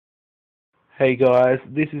Hey guys,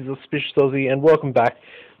 this is Auspicious Aussie and welcome back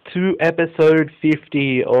to episode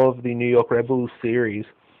 50 of the New York Red Bulls series.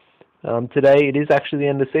 Today it is actually the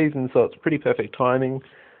end of season, so it's pretty perfect timing.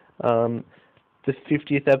 The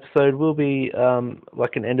 50th episode will be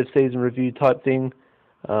like an end of season review type thing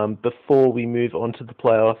before we move on to the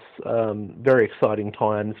playoffs. Very exciting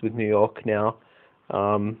times with New York now.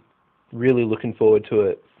 Really looking forward to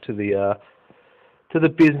it, to the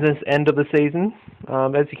business end of the season.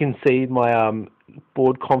 As you can see, my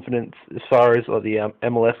board confidence as far as the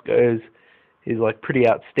MLS goes is like pretty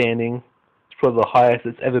outstanding. It's probably the highest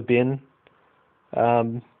it's ever been.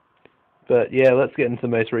 But yeah, let's get into the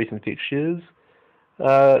most recent fixtures.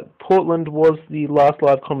 Portland was the last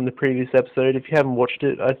live com in the previous episode. If you haven't watched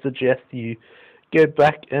it, I suggest you go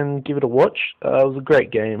back and give it a watch. It was a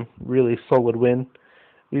great game, really solid win.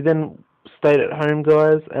 We then stayed at home,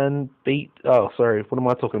 guys, and beat... Oh, sorry, what am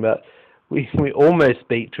I talking about? We almost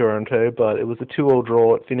beat Toronto, but it was a 2-2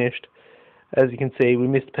 draw. It finished. As you can see, we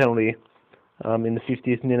missed a penalty in the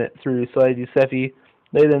 50th minute through Soundcloud.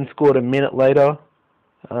 They then scored a minute later,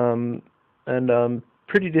 and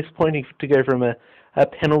pretty disappointing to go from a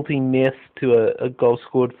penalty miss to a goal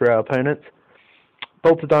scored for our opponents.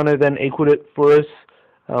 Baltadano then equaled it for us,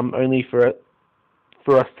 only for us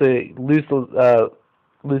to lose the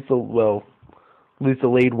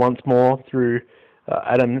lead once more through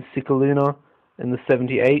Adam Cicaluna in the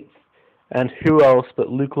 78th. And who else but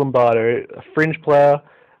Luke Lombardo, a fringe player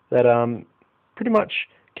that pretty much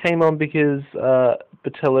came on because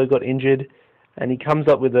Botello got injured, and he comes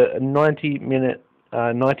up with a 90th minute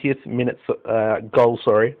goal.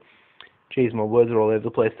 Sorry, jeez, my words are all over the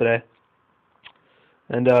place today.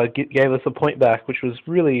 And gave us a point back, which was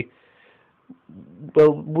really,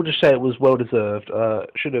 well, we'll just say it was well deserved.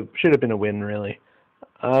 Should have been a win, really.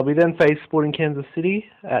 We then faced Sporting Kansas City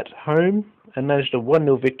at home and managed a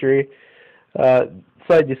 1-0 victory.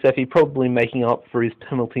 Said Yousefi probably making up for his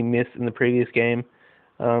penalty miss in the previous game,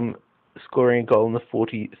 scoring a goal in the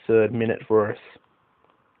 43rd minute for us.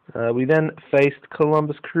 We then faced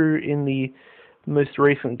Columbus Crew in the most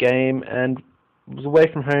recent game and was away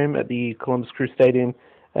from home at the Columbus Crew Stadium,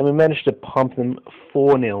 and we managed to pump them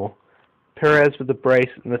 4-0. Perez with the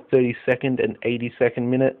brace in the 32nd and 82nd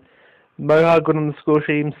minute. Moha got on the score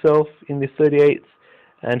sheet himself in the 38th,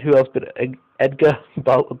 and who else but Edgar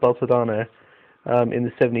Baltadano in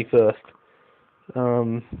the 71st.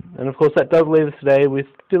 And of course that does leave us today with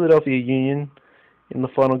Philadelphia Union in the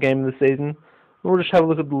final game of the season. We'll just have a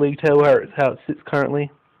look at the league table, how it sits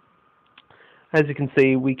currently. As you can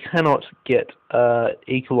see, we cannot get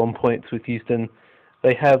equal on points with Houston.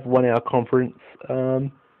 They have won our conference.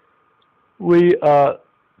 We are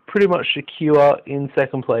pretty much secure in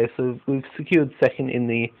second place. So we've secured second in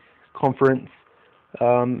the conference,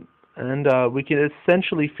 and we can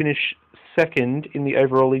essentially finish second in the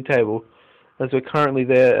overall league table, as we're currently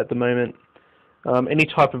there at the moment. Any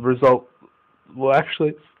type of result, we've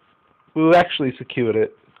actually secured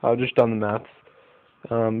it. I've just done the maths.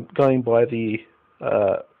 Going by the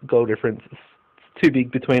goal difference, it's too big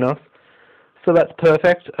between us. So that's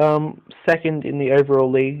perfect. Second in the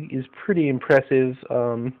overall league is pretty impressive.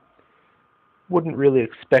 Wouldn't really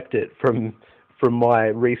expect it from my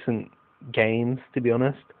recent games, to be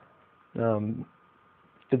honest, for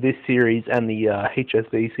this series and the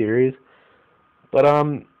HSV series. But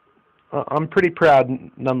I'm pretty proud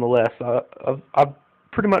nonetheless. I've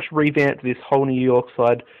pretty much revamped this whole New York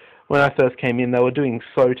side. When I first came in, they were doing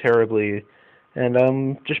so terribly,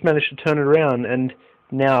 and just managed to turn it around, and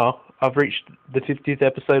now I've reached the 50th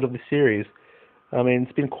episode of the series. I mean,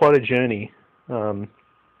 it's been quite a journey.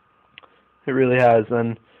 It really has,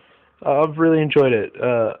 and I've really enjoyed it.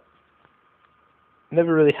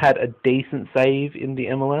 Never really had a decent save in the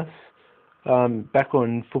MLS. Back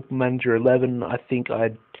on Football Manager 11, I think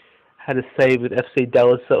I had a save with FC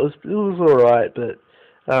Dallas, so it was alright, but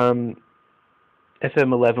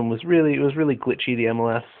FM11 was really glitchy, the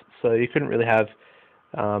MLS, so you couldn't really have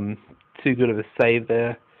too good of a save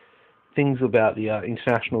there. Things about the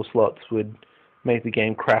international slots would make the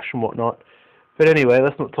game crash and whatnot. But anyway,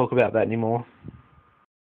 let's not talk about that anymore.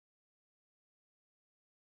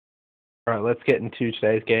 Alright, let's get into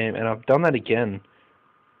today's game, and I've done that again.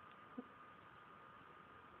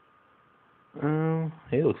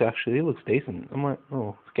 He looks decent. I'm like,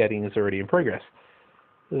 oh, skating is already in progress.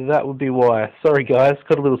 That would be why. Sorry guys,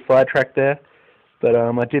 got a little sidetrack there. But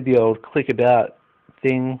I did the old click about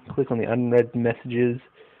thing, click on the unread messages,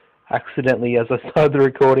 accidentally as I started the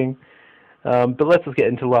recording. But let's just get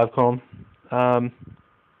into live com.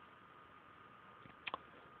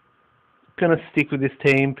 Gonna stick with this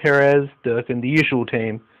team: Perez, Durkin, the usual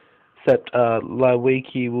team. except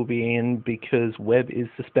Lawiki will be in because Webb is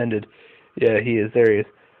suspended. Yeah, he is. There he is.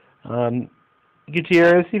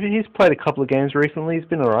 Gutierrez, he's played a couple of games recently. He's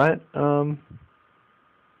been alright.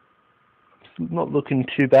 Not looking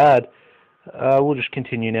too bad. We'll just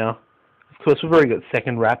continue now. Of course, we've already got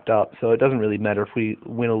second wrapped up, so it doesn't really matter if we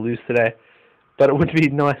win or lose today. But it would be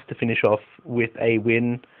nice to finish off with a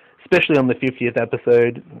win, especially on the 50th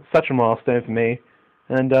episode. Such a milestone for me.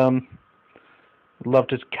 And I'd love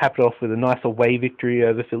to cap it off with a nice away victory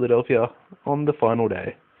over Philadelphia on the final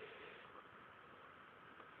day.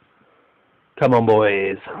 Come on,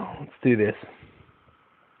 boys. Let's do this.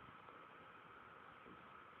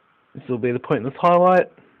 This will be the pointless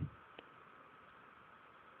highlight.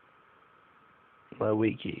 My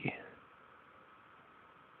wiki.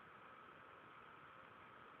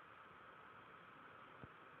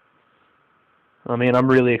 I mean, I'm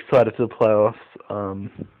really excited for the playoffs.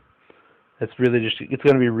 It's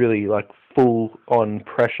going to be really like full on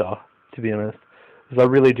pressure, to be honest, because I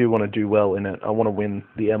really do want to do well in it. I want to win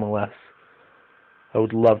the MLS. I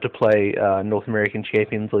would love to play North American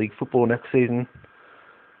Champions League football next season.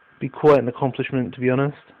 Be quite an accomplishment, to be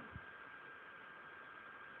honest.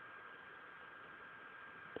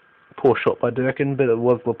 Poor shot by Durkin, but it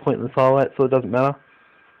was the pointless highlight, so it doesn't matter.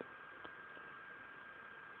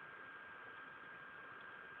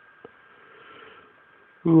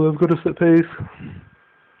 Ooh, I've got a set piece.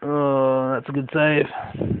 Oh, that's a good save.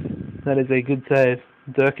 That is a good save.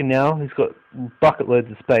 Durkin now, he's got bucket loads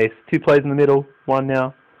of space. 2 plays in the middle, 1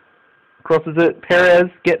 now. Crosses it,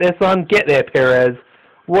 Perez, get there son, get there Perez.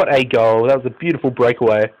 What a goal, that was a beautiful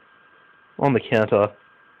breakaway on the counter.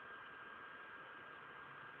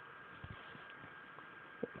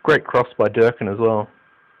 Great cross by Durkin as well.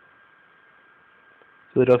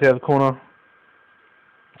 Philadelphia have a corner.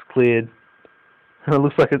 It's cleared. And it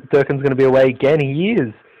looks like Durkin's going to be away again. He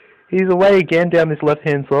is. He's away again down this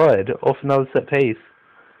left-hand side, off another set piece.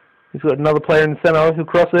 He's got another player in the centre. He'll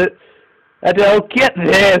cross it. Adele, get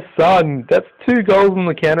there, son! That's 2 goals on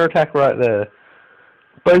the counter-attack right there.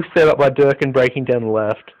 Both set up by Durkin breaking down the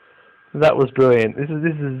left. That was brilliant. This is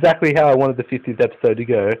exactly how I wanted the 50th episode to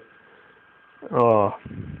go. Oh,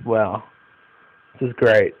 wow. This is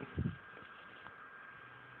great.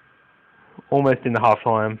 Almost in the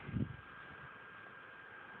half-time.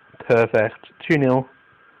 Perfect. 2-0.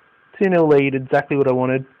 2-0 lead, exactly what I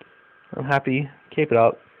wanted. I'm happy. Keep it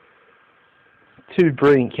up. 2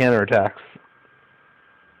 brilliant counter-attacks.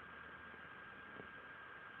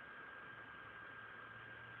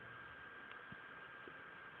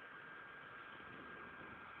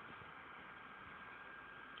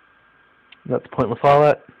 That's a pointless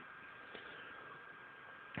highlight.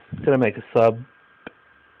 Gonna make a sub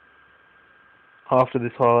after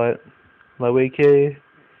this highlight. Lawiki.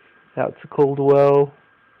 Out to Caldwell.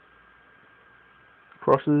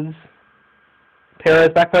 Crosses. Perez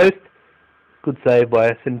back post. Good save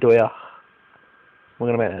by Sendoya. We're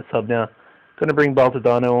going to make that sub now. Going to bring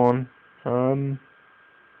Baltadano on.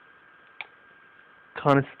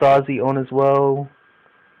 Kind of Stasi on as well.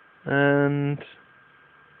 And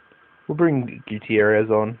we'll bring Gutierrez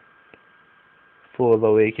on for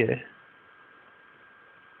Lawiki.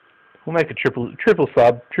 We'll make a triple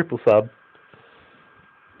sub.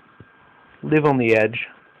 Live on the edge.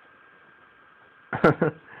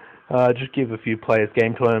 Just give a few players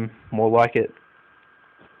game time, more like it.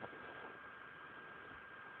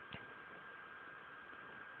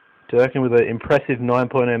 Durkin with an impressive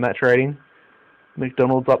 9.0 match rating.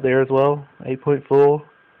 McDonald's up there as well, 8.4.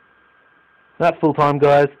 That's full time,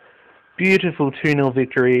 guys. Beautiful 2-0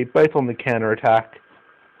 victory, both on the counter attack.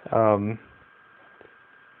 I'm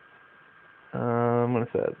going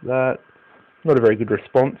to say that. Not a very good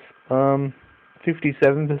response.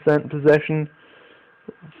 57% possession.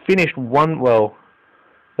 Finished well,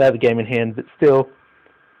 they have a game in hand, but still,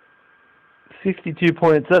 52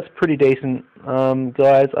 points, that's pretty decent.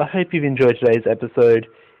 Guys, I hope you've enjoyed today's episode.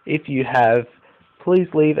 If you have, please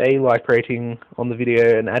leave a like rating on the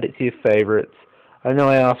video and add it to your favourites. I know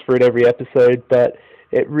I ask for it every episode, but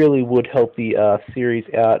it really would help the series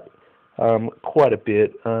out quite a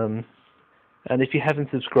bit. And if you haven't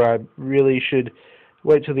subscribed, really should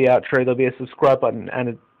wait till the outro. There'll be a subscribe button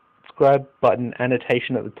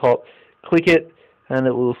annotation at the top. Click it and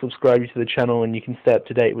it will subscribe you to the channel and you can stay up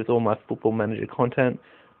to date with all my Football Manager content.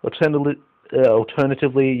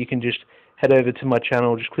 Alternatively, you can just head over to my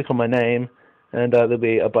channel, just click on my name, and there'll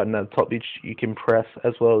be a button at the top which you can press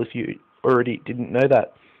as well if you already didn't know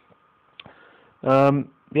that.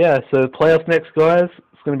 Yeah, so playoffs next, guys.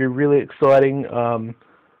 It's going to be really exciting. It's going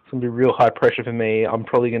to be real high pressure for me. I'm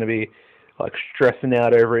probably going to be like stressing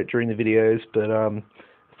out over it during the videos, but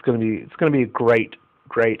it's gonna be a great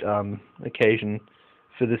occasion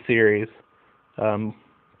for the series.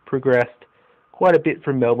 Progressed quite a bit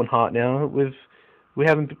from Melbourne Heart now. We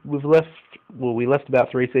left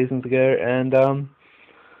about 3 seasons ago, and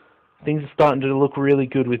things are starting to look really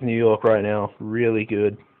good with New York right now. Really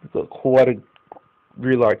good. We've got quite a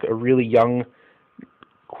really young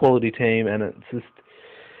quality team, and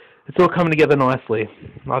it's all coming together nicely.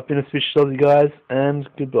 I've been Auspicious Aussie, guys, and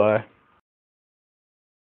goodbye.